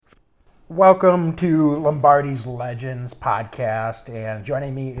Welcome to Lombardi's Legends podcast, and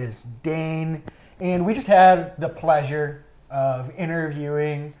joining me is Dane. And we just had the pleasure of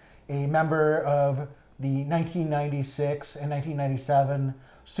interviewing a member of the 1996 and 1997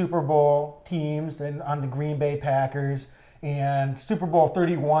 Super Bowl teams on the Green Bay Packers, and Super Bowl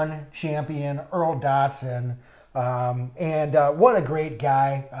 31 champion Earl Dotson. What a great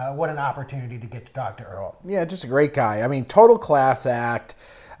guy. What an opportunity to get to talk to Earl. Yeah, just a great guy. I mean, total class act.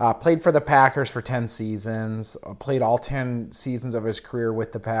 Played for the Packers for 10 seasons, played all 10 seasons of his career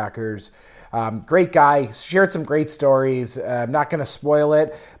with the Packers. Great guy, shared some great stories. I'm not going to spoil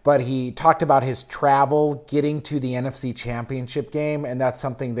it, but he talked about his travel getting to the NFC Championship game, and that's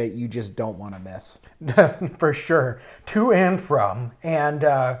something that you just don't want to miss. For sure, to and from, and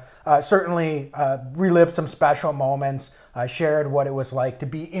certainly relived some special moments, shared what it was like to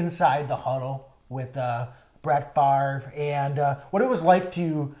be inside the huddle with Brett Favre, and what it was like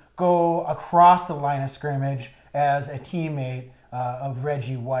to go across the line of scrimmage as a teammate of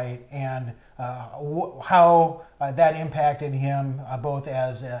Reggie White, and how that impacted him both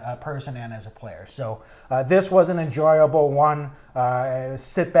as a person and as a player. So this was an enjoyable one.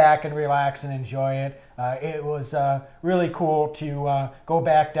 Sit back and relax and enjoy it. It was really cool to go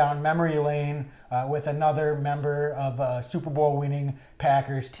back down memory lane with another member of a Super Bowl winning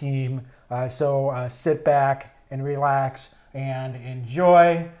Packers team. So sit back and relax and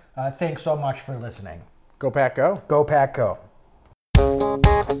enjoy. Thanks so much for listening. Go Pack Go. Go Pack Go.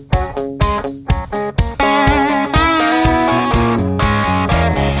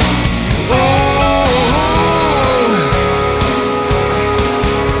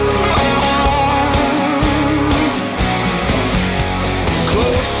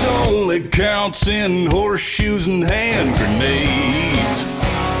 Close only counts in horseshoes and hand grenades.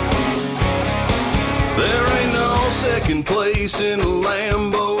 There ain't no second place in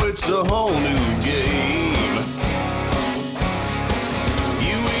Lambeau, it's a whole new game.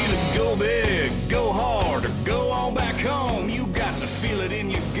 You either go big, go hard, or go on back home. You got to feel it in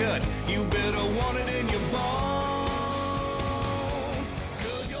your gut, you better want it in your bones.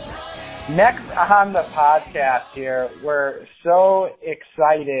 'Cause you're running. Next on the podcast here, we're so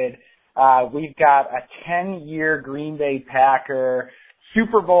excited. We've got a 10-year Green Bay Packer,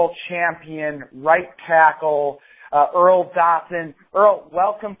 Super Bowl champion, right tackle, Earl Dotson. Earl,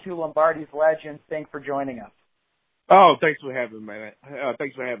 welcome to Lombardi's Legends. Thanks for joining us. Oh, thanks for having me, man.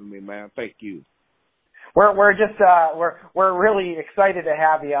 Thanks for having me, man. Thank you. We're just we're really excited to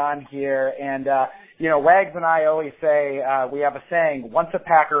have you on here, and Wags and I always say we have a saying: once a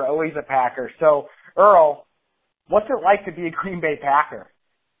Packer, always a Packer. So, Earl, what's it like to be a Green Bay Packer?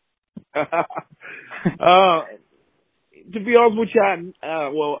 To be honest with you,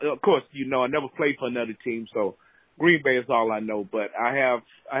 well, of course, I never played for another team, so Green Bay is all I know. But I have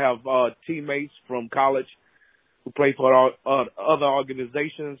teammates from college who play for other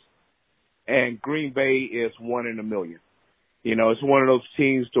organizations, and Green Bay is one in a million. It's one of those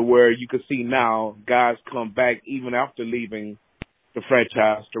teams to where you can see now guys come back even after leaving the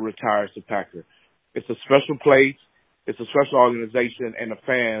franchise to retire as a Packer. It's a special place. It's a special organization, and the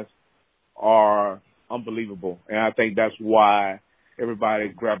fans are unbelievable. And I think that's why everybody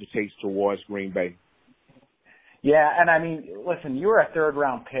gravitates towards Green Bay. Yeah, and I mean, listen, you were a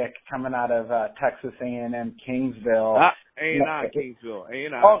third-round pick coming out of Texas A&M Kingsville. A&I Kingsville.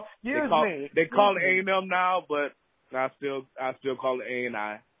 A&I. Oh, excuse me. They call it A&M now, but I still call it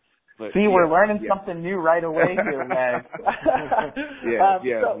A&I. But, see, we're learning something new right away here, man. Yeah.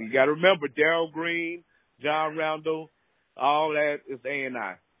 So, you got to remember, Darryl Green, John Randall, all that is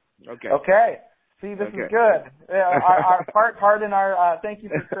A&I. Okay. See, this is good. Pardon our, thank you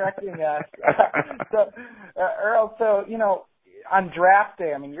for correcting us. So, Earl, on draft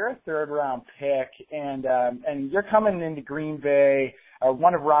day, I mean, you're a third-round pick, and you're coming into Green Bay,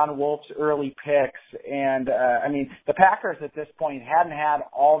 one of Ron Wolf's early picks, and, the Packers at this point hadn't had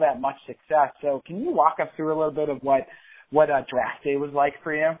all that much success. So can you walk us through a little bit of what draft day was like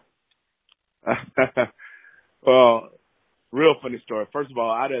for you? Well, real funny story. First of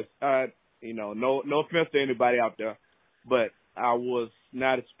all, no offense to anybody out there, but I was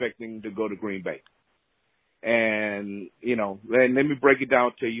not expecting to go to Green Bay. And, let me break it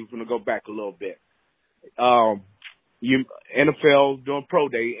down to you. I'm going to go back a little bit. NFL, during pro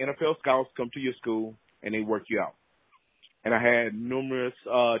day, NFL scouts come to your school and they work you out. And I had numerous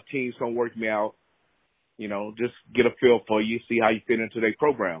teams come work me out, just get a feel for you, see how you fit into their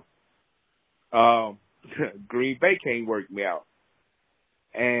program. Green Bay came work me out.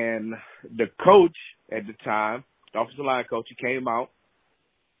 And the coach at the time, the offensive line coach, he came out,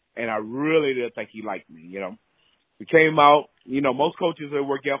 and I really didn't think he liked me, We came out. Most coaches they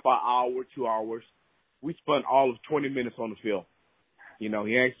work out for an hour, 2 hours. We spent all of 20 minutes on the field. He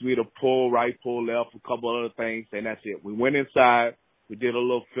asked me to pull right, pull left, a couple other things, and that's it. We went inside. We did a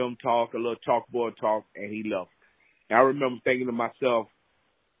little film talk, a little chalkboard talk, and he left. And I remember thinking to myself,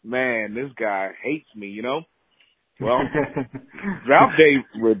 man, this guy hates me, Well,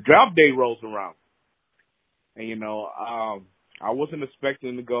 draft day rolls around. And, I wasn't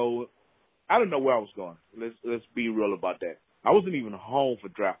expecting to go. I didn't know where I was going. Let's be real about that. I wasn't even home for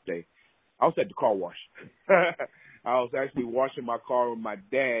draft day. I was at the car wash. I was actually washing my car when my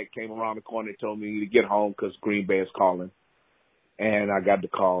dad came around the corner and told me to get home because Green Bay is calling. And I got the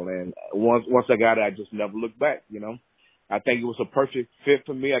call. And once I got it, I just never looked back, I think it was a perfect fit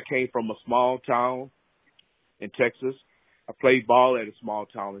for me. I came from a small town in Texas. I played ball at a small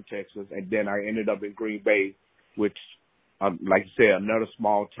town in Texas. And then I ended up in Green Bay, which, like you said, another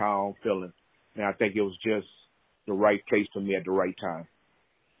small town feeling. And I think it was just the right place for me at the right time.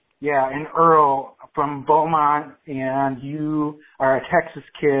 Yeah, and Earl, from Beaumont, and you are a Texas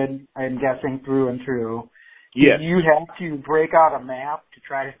kid, I'm guessing, through and through. Yes. Did you have to break out a map to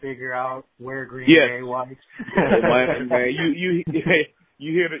try to figure out where Green Bay was? Man, you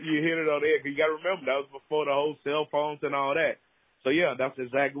hit it on the head. You got to remember, that was before the whole cell phones and all that. So, yeah, that's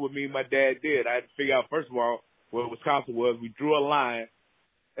exactly what me and my dad did. I had to figure out, first of all, where Wisconsin was. We drew a line.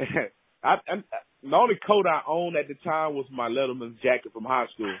 The only coat I owned at the time was my Letterman's jacket from high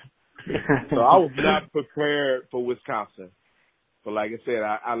school. So I was not prepared for Wisconsin. But like I said,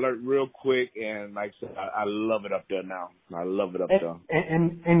 I learned real quick, and like I said, I love it up there now. I love it up there.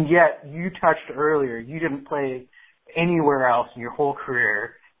 And yet, you touched earlier, you didn't play anywhere else in your whole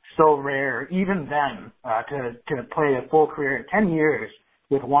career. So rare, even then, to play a full career, 10 years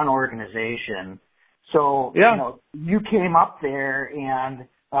with one organization. So, yeah. You came up there and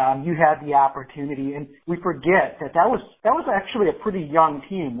you had the opportunity, and we forget that was actually a pretty young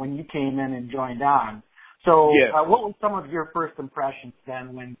team when you came in and joined on. So, yes. What were some of your first impressions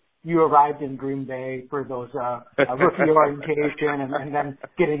then when you arrived in Green Bay for those rookie orientation and then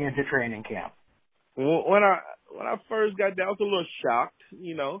getting into training camp? When I first got there, I was a little shocked.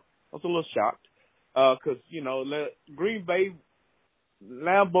 Because Green Bay,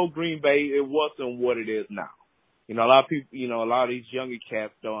 Lambeau Green Bay, it wasn't what it is now. A lot of people, a lot of these younger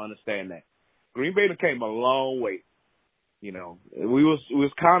cats don't understand that. Green Bay came a long way. We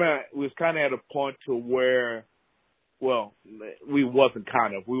was kind of at a point to where, well, we was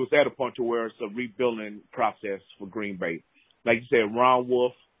at a point to where it's a rebuilding process for Green Bay. Like you said, Ron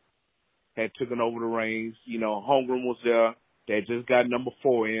Wolf had taken over the reins. Holmgren was there. They had just got number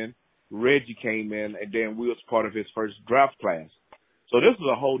 4 in. Reggie came in, and then we was part of his first draft class. So this was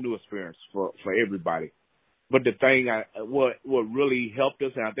a whole new experience for everybody. But the thing, what really helped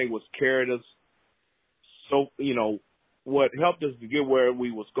us, and I think what's carried us, so what helped us to get where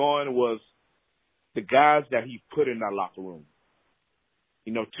we was going was the guys that he put in that locker room.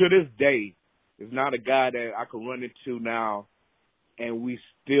 To this day, there's not a guy that I can run into now, and we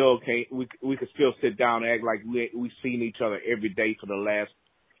still can't. We could still sit down and act like we seen each other every day for the last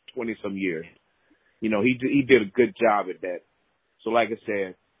 20-some years. He did a good job at that. So, like I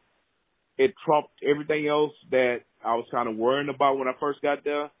said, it trumped everything else that I was kind of worrying about when I first got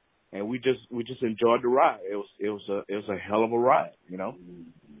there, and we just enjoyed the ride. It was a hell of a ride,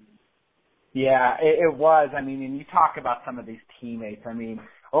 Yeah, it was. I mean, and you talk about some of these teammates. I mean,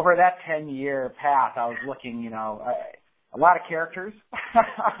 over that 10-year path, I was looking, a lot of characters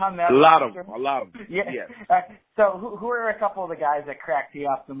on that. A lot of them. Yeah. Yes. So who are a couple of the guys that cracked you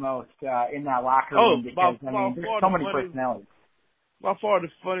up the most in that locker room? Because, there's so many personalities. By far the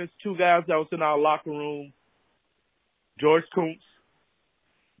funniest 2 guys that was in our locker room, George Kuntz,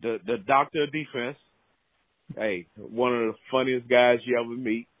 the doctor of defense. Hey, one of the funniest guys you ever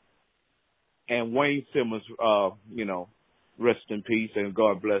meet. And Wayne Simmons, rest in peace and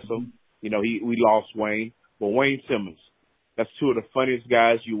God bless him. We lost Wayne, but Wayne Simmons, that's 2 of the funniest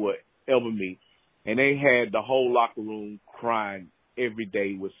guys you would ever meet. And they had the whole locker room crying every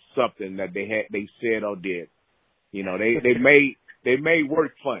day with something that they said or did. They made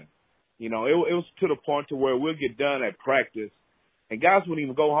work fun. It was to the point to where we'll get done at practice and guys wouldn't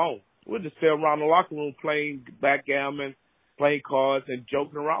even go home. We'll just stay around the locker room playing backgammon, playing cards, and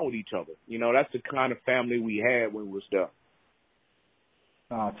joking around with each other. That's the kind of family we had when we was there.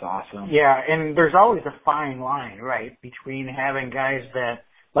 Oh, that's awesome. Yeah, and there's always a fine line, right, between having guys that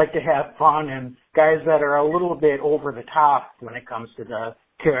like to have fun and guys that are a little bit over the top when it comes to the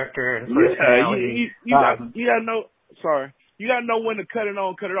character and personality. You gotta know. Sorry, you gotta know when to cut it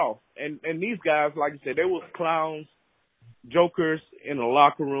on, cut it off. And these guys, like I said, they was clowns, jokers in the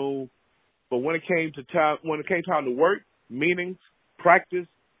locker room, But when it came time to work, meetings, practice,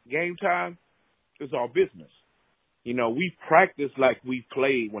 game time, it's all business. We practiced like we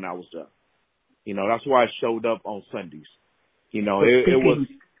played when I was there. That's why I showed up on Sundays. It was.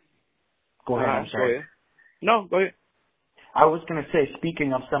 Go ahead. I'm sorry. Go ahead. No, go ahead. I was going to say,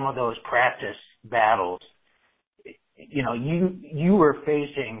 speaking of some of those practice battles, you were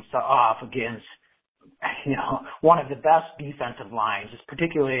facing off against, one of the best defensive lines,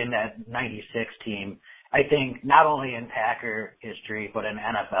 particularly in that 96 team, I think not only in Packer history, but in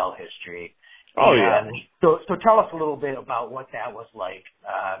NFL history. Oh, yeah. So tell us a little bit about what that was like,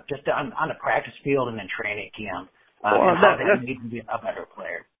 just on the practice field and in training camp, and how that made you be a better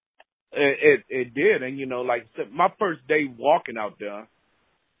player. It did. And, like I said, my first day walking out there,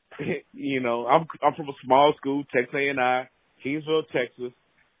 I'm from a small school, Texas A&I, Kingsville, Texas.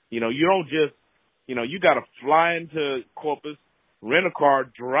 You don't just, you got to fly into Corpus, rent a car,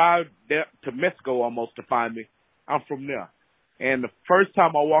 drive there to Mexico almost to find me. I'm from there. And the first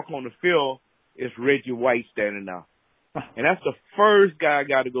time I walk on the field, it's Reggie White standing there. And that's the first guy I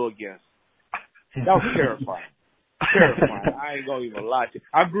got to go against. That was terrifying. Terrifying. I ain't gonna even lie to you.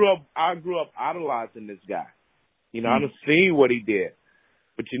 I grew up idolizing this guy. I done seen what he did.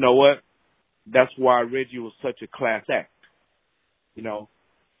 But you know what? That's why Reggie was such a class act.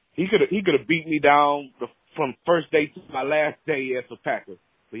 He could have beat me down from first day to my last day as a Packer,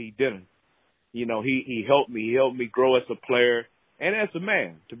 but he didn't. He helped me. He helped me grow as a player and as a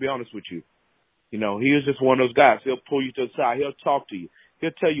man, to be honest with you. He was just one of those guys. He'll pull you to the side. He'll talk to you.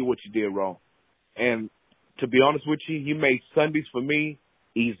 He'll tell you what you did wrong. And to be honest with you, he made Sundays for me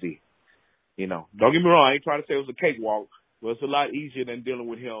easy. Don't get me wrong. I ain't trying to say it was a cakewalk, but it's a lot easier than dealing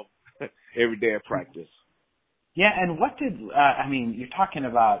with him every day at practice. Yeah, and what did you're talking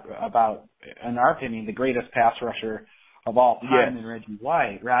about, in our opinion, the greatest pass rusher of all time in Reggie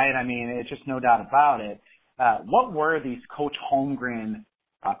White, right? It's just no doubt about it. What were these Coach Holmgren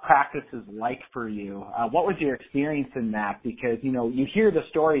practices like for you? What was your experience in that? Because, you hear the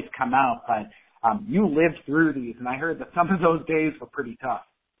stories come out, but you lived through these, and I heard that some of those days were pretty tough.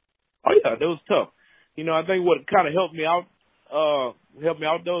 Oh, yeah, that was tough. I think what kind of helped me out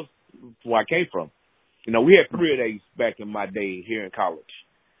those where I came from. We had 3 of these back in my day here in college.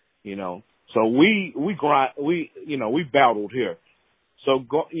 So we battled here. So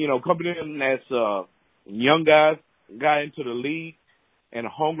coming in as young guys got into the league and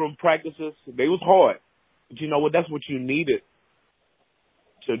homegrown practices, they was hard. But you know what? That's what you needed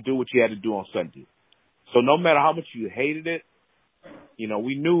to do what you had to do on Sunday. So no matter how much you hated it,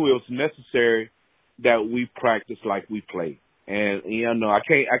 we knew it was necessary that we practice like we played. And, I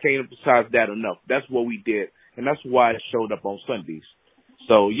can't emphasize that enough. That's what we did. And that's why it showed up on Sundays.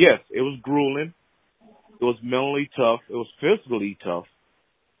 So, yes, it was grueling. It was mentally tough. It was physically tough.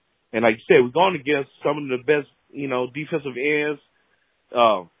 And like you said, we're going against some of the best, defensive ends.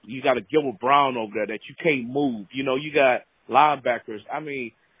 You got a Gilbert Brown over there that you can't move. You got linebackers.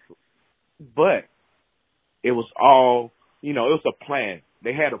 But it was all, it was a plan.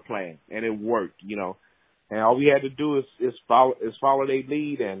 They had a plan, and it worked, And all we had to do is follow their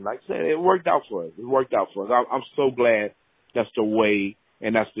lead, and like I said, it worked out for us. I'm so glad that's the way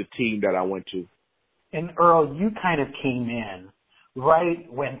and that's the team that I went to. And Earl, you kind of came in right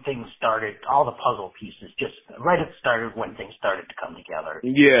when things started, all the puzzle pieces, just right at the start of when things started to come together.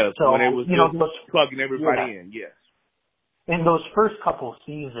 Yeah, so when it was plugging everybody in, yes. In those first couple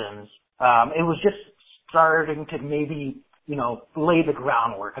seasons, it was just starting to maybe, lay the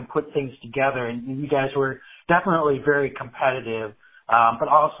groundwork and put things together. And you guys were definitely very competitive, but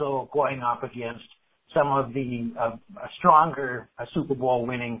also going up against some of the stronger Super Bowl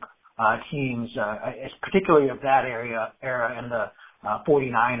winning teams, particularly of that era and the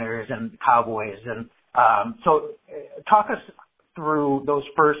 49ers and Cowboys. And so talk us through those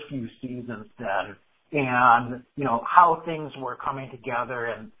first few seasons then, and, how things were coming together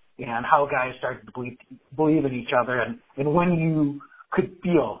and how guys started to believe in each other, and when you could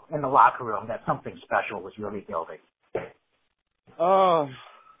feel in the locker room that something special was really building.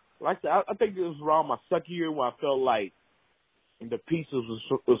 Like I think it was around my second year when I felt like the pieces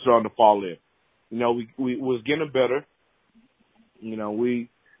was starting to fall in. We was getting better. We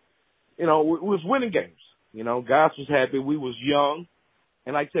was winning games. Guys was happy. We was young,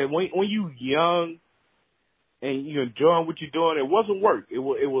 and like I said, when you young and you enjoying what you're doing, it wasn't work. It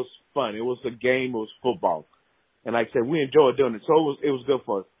was fun. It was a game. It was football. And like I said, we enjoyed doing it. So it was good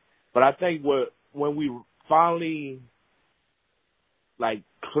for us. But I think when we finally,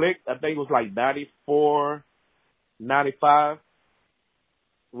 clicked, I think it was 94, 95.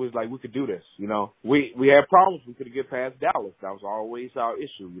 was like we could do this. We had problems. We couldn't get past Dallas. That was always our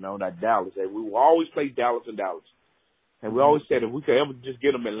issue. That Dallas. And we will always play Dallas and Dallas. And we always said if we could ever just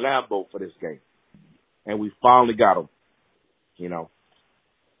get them in Lambeau for this game, and we finally got them.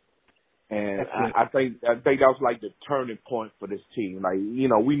 And I think that was like the turning point for this team. Like,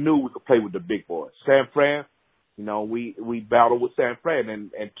 we knew we could play with the big boys. San Fran, we battled with San Fran,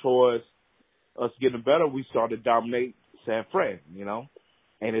 and towards us getting better, we started to dominate San Fran,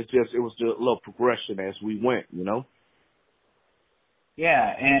 and it was just a little progression as we went,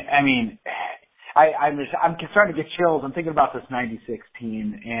 Yeah, and I mean, I'm starting to get chills. I'm thinking about this '96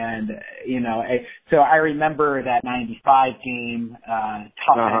 team, and so I remember that '95 game,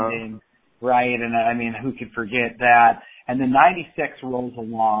 tough ending, right? And I mean, who could forget that? And then '96 rolls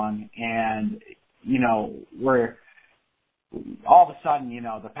along, and we're all of a sudden,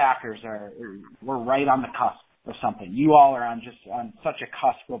 the Packers we're right on the cusp of something. You all are on such a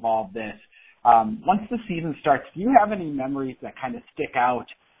cusp of all of this. Once the season starts, do you have any memories that kind of stick out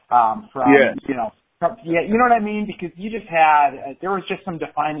from, yes. you know what I mean? Because you just there was just some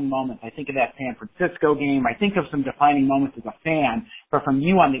defining moments. I think of that San Francisco game. I think of some defining moments as a fan, but from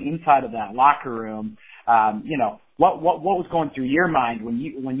you on the inside of that locker room, what was going through your mind when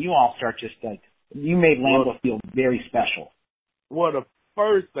you all start you made Lambeau feel very special? Well, the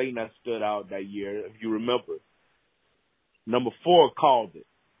first thing that stood out that year, if you remember, number 4 called it.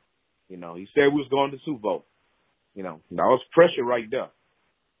 He said we was going to Super Bowl. That was pressure right there.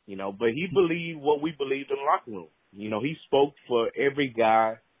 But he believed what we believed in the locker room. He spoke for every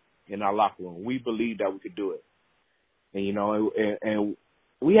guy in our locker room. We believed that we could do it. And, and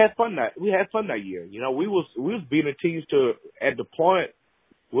we had fun that year. We was beating teams at the point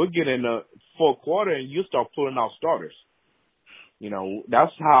we'll get in the fourth quarter and you start pulling out starters.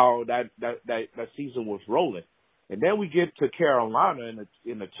 That's how that season was rolling. And then we get to Carolina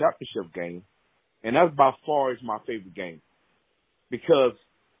in the championship game, and that's by far is my favorite game because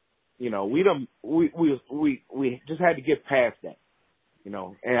we just had to get past that, And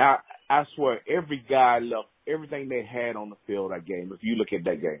I swear every guy left everything they had on the field that game. If you look at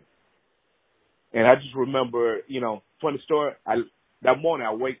that game, and I just remember, funny story. That morning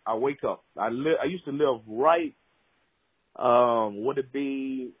I wake up. I used to live right. Would it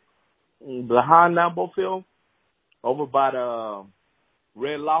be behind Lambeau Field? Over by the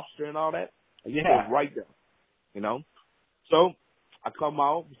Red Lobster and all that. I used to live right there, So I come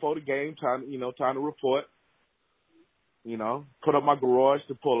out before the game, time to report, put up my garage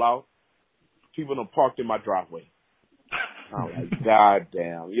to pull out. People are parked in my driveway. I'm like, God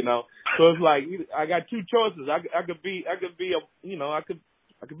damn, So it's like I got two choices. I could be a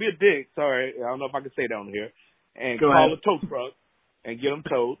dick. Sorry, I don't know if I can say that on here. And call a tow truck and get them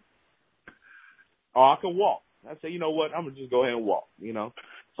towed, or I can walk. I say, you know what? I'm gonna just go ahead and walk.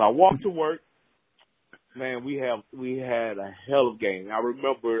 So I walked to work. Man, we had a hell of a game. I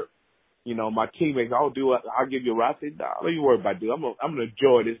remember, my teammates. I'll give you a ride. I said, nah, don't you worry about it, dude. I'm gonna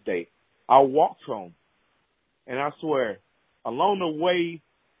enjoy this day. I walked home, and I swear, along the way,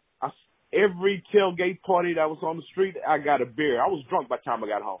 every tailgate party that was on the street, I got a beer. I was drunk by the time I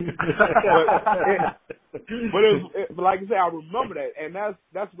got home. but like I said, I remember that, and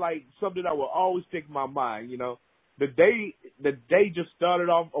that's like something that will always stick in my mind. The day just started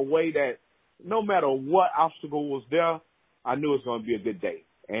off a way that no matter what obstacle was there, I knew it was going to be a good day,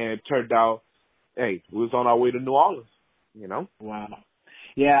 and it turned out, hey, we was on our way to New Orleans. Wow.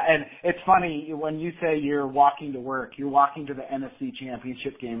 Yeah, and it's funny when you say you're walking to work, you're walking to the NFC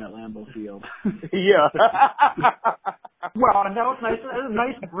Championship game at Lambeau Field. Yeah. Well, and that was nice. A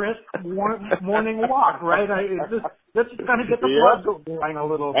nice brisk morning walk, right? Let's just kind of get the blood going a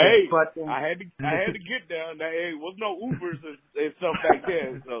little bit. Hey, but I had to get there. There was no Ubers and stuff back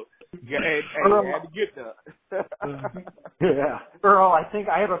then, so I had to get there. Yeah, Earl, I think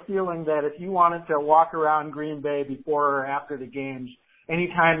I have a feeling that if you wanted to walk around Green Bay before or after the games,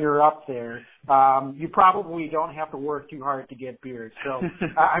 anytime you're up there, you probably don't have to work too hard to get beers. So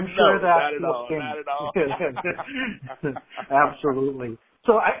I'm sure not at all. Absolutely.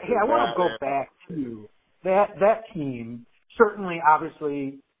 So I want to go back to that team. Certainly,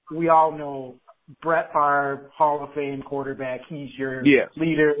 obviously, we all know Brett Favre, Hall of Fame quarterback. He's your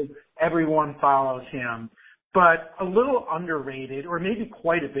leader. Everyone follows him. But a little underrated, or maybe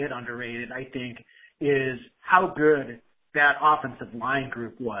quite a bit underrated, I think, is how good that offensive line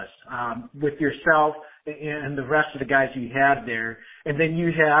group was, with yourself and the rest of the guys you had there. And then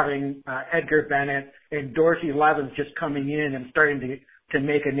you having Edgar Bennett and Dorsey Levens just coming in and starting to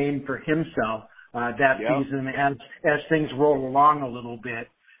make a name for himself season as things roll along a little bit.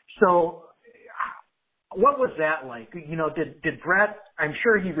 So What was that like? You know, did Brett, I'm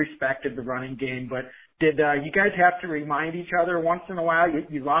sure he respected the running game, but did you guys have to remind each other once in a while?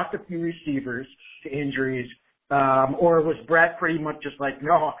 You lost a few receivers to injuries, or was Brett pretty much just like,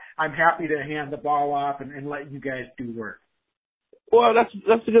 no, I'm happy to hand the ball off and let you guys do work? Well,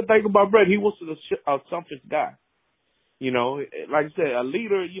 that's the good thing about Brett. He was a selfish guy. You know, like I said, a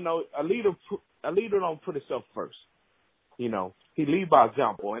leader don't put himself first. You know, he lead by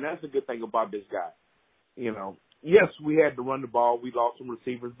example, and that's the good thing about this guy. You know, yes, we had to run the ball. We lost some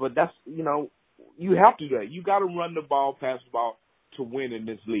receivers, but that's, you know, you have to do that. You got to run the ball, pass the ball to win in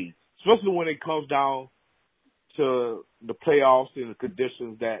this league, especially when it comes down to the playoffs and the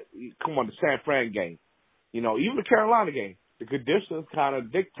conditions that, come on, the San Fran game. You know, even the Carolina game, the conditions kind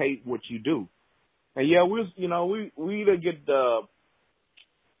of dictate what you do. And yeah, we either get the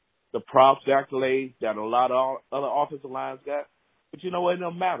props, the accolades that a lot of other offensive lines got, but you know what, it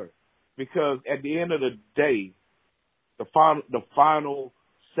doesn't matter. Because at the end of the day, the final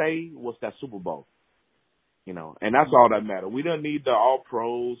say was that Super Bowl, you know, and that's all that matters. We don't need the all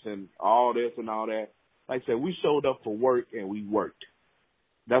pros and all this and all that. Like I said, we showed up for work and we worked.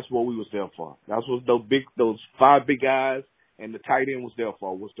 That's what we was there for. That's what those 5 big guys and the tight end was there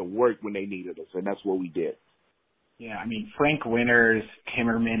for, was to work when they needed us, and that's what we did. Yeah, I mean, Frank Winters,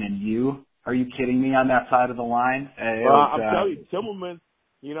 Timmerman, and you. Are you kidding me on that side of the line? I'm telling you, Timmerman.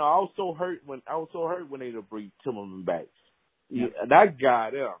 You know, I was so hurt when they did bring Timmerman back. Yeah, that guy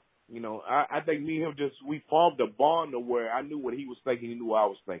there, you know, I think me and him we formed a bond to where I knew what he was thinking, he knew what I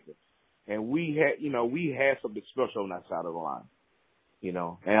was thinking. And we had something special on that side of the line, you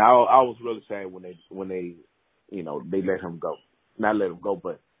know. And I was really sad when they, you know, they let him go. Not let him go,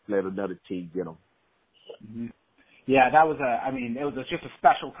 but let another team get him. Mm-hmm. Yeah, that was it was just a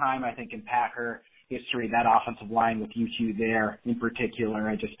special time, I think, in Packer history, that offensive line with you two there in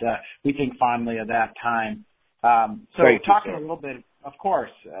particular. We think fondly of that time. Talking a little bit, of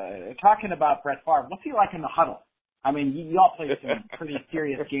course, talking about Brett Favre, what's he like in the huddle? I mean, you all played some pretty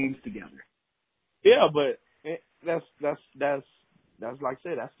serious games together. Yeah, but that's like I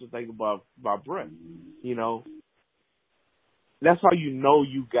said, that's the thing about Brett. You know, that's how you know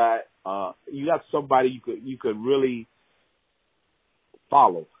you got somebody you could really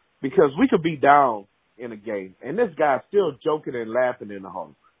follow. Because we could be down in a game, and this guy's still joking and laughing in the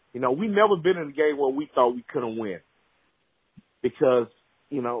huddle. You know, we never been in a game where we thought we couldn't win. Because,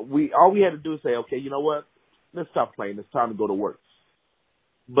 you know, all we had to do is say, okay, you know what? Let's stop playing. It's time to go to work.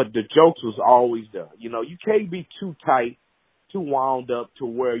 But the jokes was always there. You know, you can't be too tight, too wound up to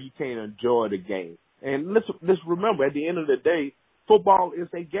where you can't enjoy the game. And let's remember, at the end of the day, football is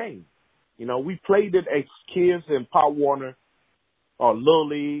a game. You know, we played it as kids in Pop Warner or Little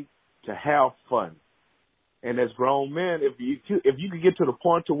League to have fun. And as grown men, if you could get to the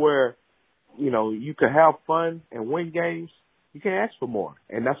point to where, you know, you could have fun and win games, you can't ask for more.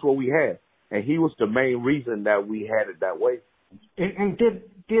 And that's what we had. And he was the main reason that we had it that way. And did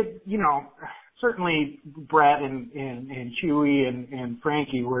you know, certainly Brett and Chewy and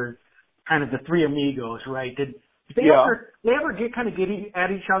Frankie were kind of the three amigos, right? Did they ever get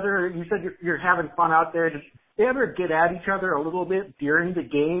at each other? You said you're having fun out there. Did they ever get at each other a little bit during the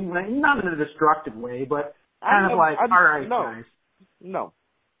game? Not in a destructive way, but all right, guys. No.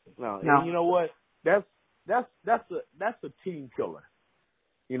 And you know what? That's a team killer.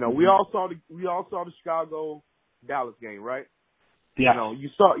 You know, we all saw the Chicago Dallas game, right? Yeah. You know, you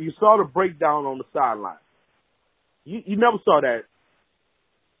saw the breakdown on the sideline. You never saw that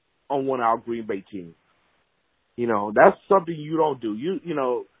on one of our Green Bay teams. You know, that's something you don't do. You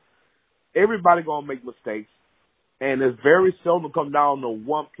know, everybody gonna make mistakes, and it's very seldom come down to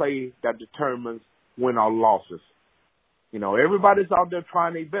one play that determines win or losses. You know, everybody's out there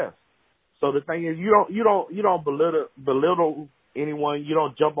trying their best. So the thing is, you don't belittle anyone. You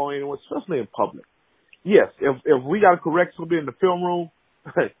don't jump on anyone, especially in public. Yes, if we got to correct something in the film room,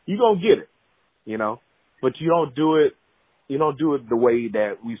 you gonna get it. You know, but you don't do it. You don't do it the way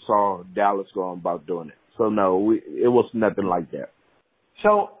that we saw Dallas going about doing it. So no, it was nothing like that.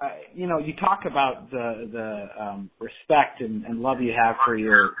 So, you know, you talk about the respect and love you have for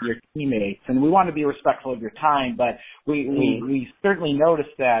your teammates, and we want to be respectful of your time, but we certainly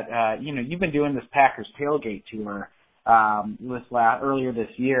noticed that, you know, you've been doing this Packers tailgate tour earlier this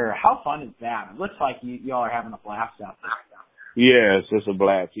year. How fun is that? It looks like you all are having a blast out there. Yes, it's a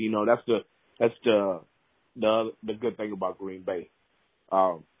blast. You know, that's the good thing about Green Bay.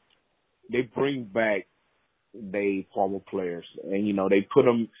 They bring back they former players, and you know they give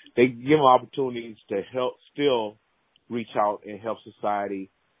them opportunities to still reach out and help society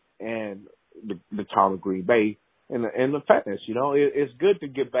and the town of Green Bay and the fatness. You know, it's good to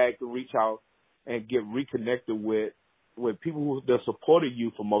get back and reach out and get reconnected with people who that supported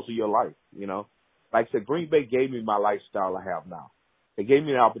you for most of your life. You know, like I said, Green Bay gave me my lifestyle I have now. They gave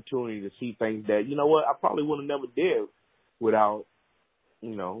me the opportunity to see things that, you know what, I probably would have never did without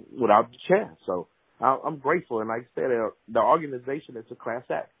the chance. So I'm grateful. And like I said, the organization is a class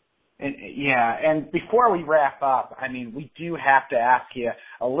act. And before we wrap up, I mean, we do have to ask you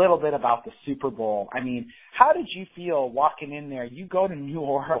a little bit about the Super Bowl. I mean, how did you feel walking in there? You go to New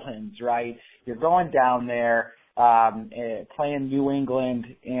Orleans, right? You're going down there, playing New England,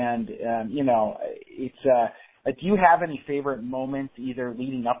 and it's. Do you have any favorite moments, either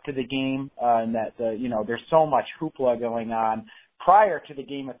leading up to the game, and that there's so much hoopla going on prior to the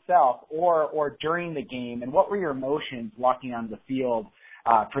game itself, or during the game, and what were your emotions walking on the field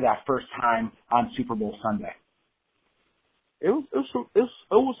for that first time on Super Bowl Sunday? It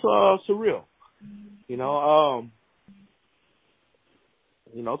was surreal.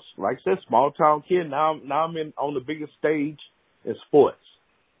 Like I said, small town kid. Now I'm on the biggest stage in sports.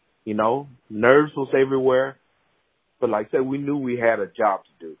 Nerves was everywhere, but like I said, we knew we had a job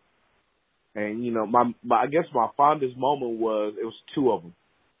to do. And I guess my fondest moment was two of them.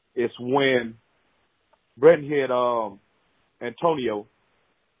 It's when Brett hit Antonio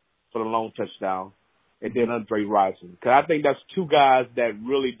for the long touchdown, and then Andre Rison. Because I think that's two guys that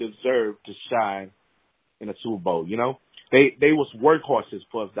really deserve to shine in a Super Bowl. They was workhorses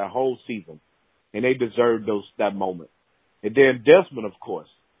for us that whole season, and they deserved that moment. And then Desmond, of course.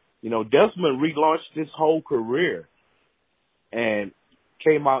 Desmond relaunched his whole career and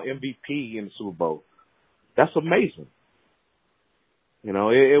came out MVP in the Super Bowl. That's amazing.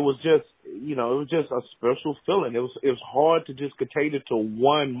 It was just a special feeling. It was hard to just contain it to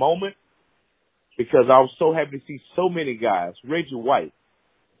one moment because I was so happy to see so many guys. Reggie White,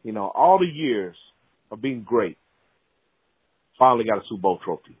 all the years of being great, finally got a Super Bowl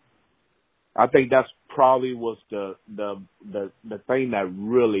trophy. I think that's probably was the thing that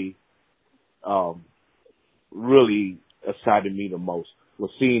really excited me the most,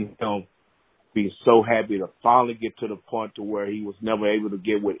 was seeing him be so happy to finally get to the point to where he was never able to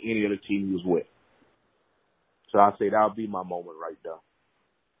get with any other team he was with. So I say that would be my moment right there.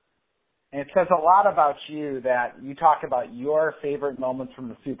 And it says a lot about you that you talk about your favorite moments from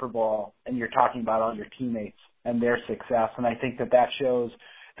the Super Bowl, and you're talking about all your teammates and their success. And I think that shows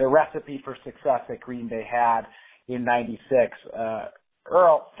the recipe for success that Green Bay had in '96.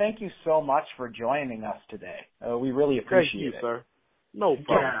 Earl, thank you so much for joining us today. We really appreciate it. Thank you, sir. No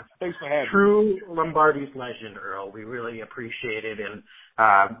problem. Yeah. Thanks for having me. True Lombardi's legend, Earl. We really appreciate it. And,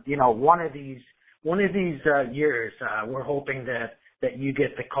 one of these years, we're hoping that you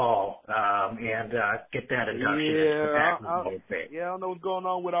get the call and get that induction. I don't know what's going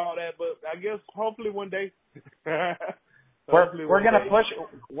on with all that, but I guess hopefully one day. We're gonna push.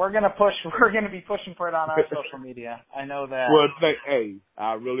 We're gonna be pushing for it on our social media. I know that. Well, hey,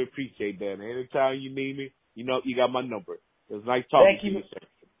 I really appreciate that. Anytime you need me, you got my number. It was nice talking to you, sir.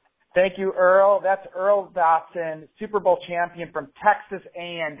 Thank you, Earl. That's Earl Dotson, Super Bowl champion from Texas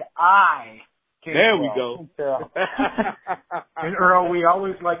A&I. There we go. And Earl, we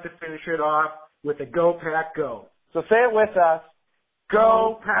always like to finish it off with a Go Pack Go. So say it with us.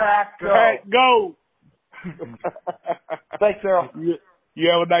 Go Pack Go. Pack Go. Thanks, Earl. You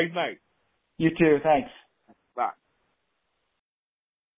have a nice night. You too. Thanks.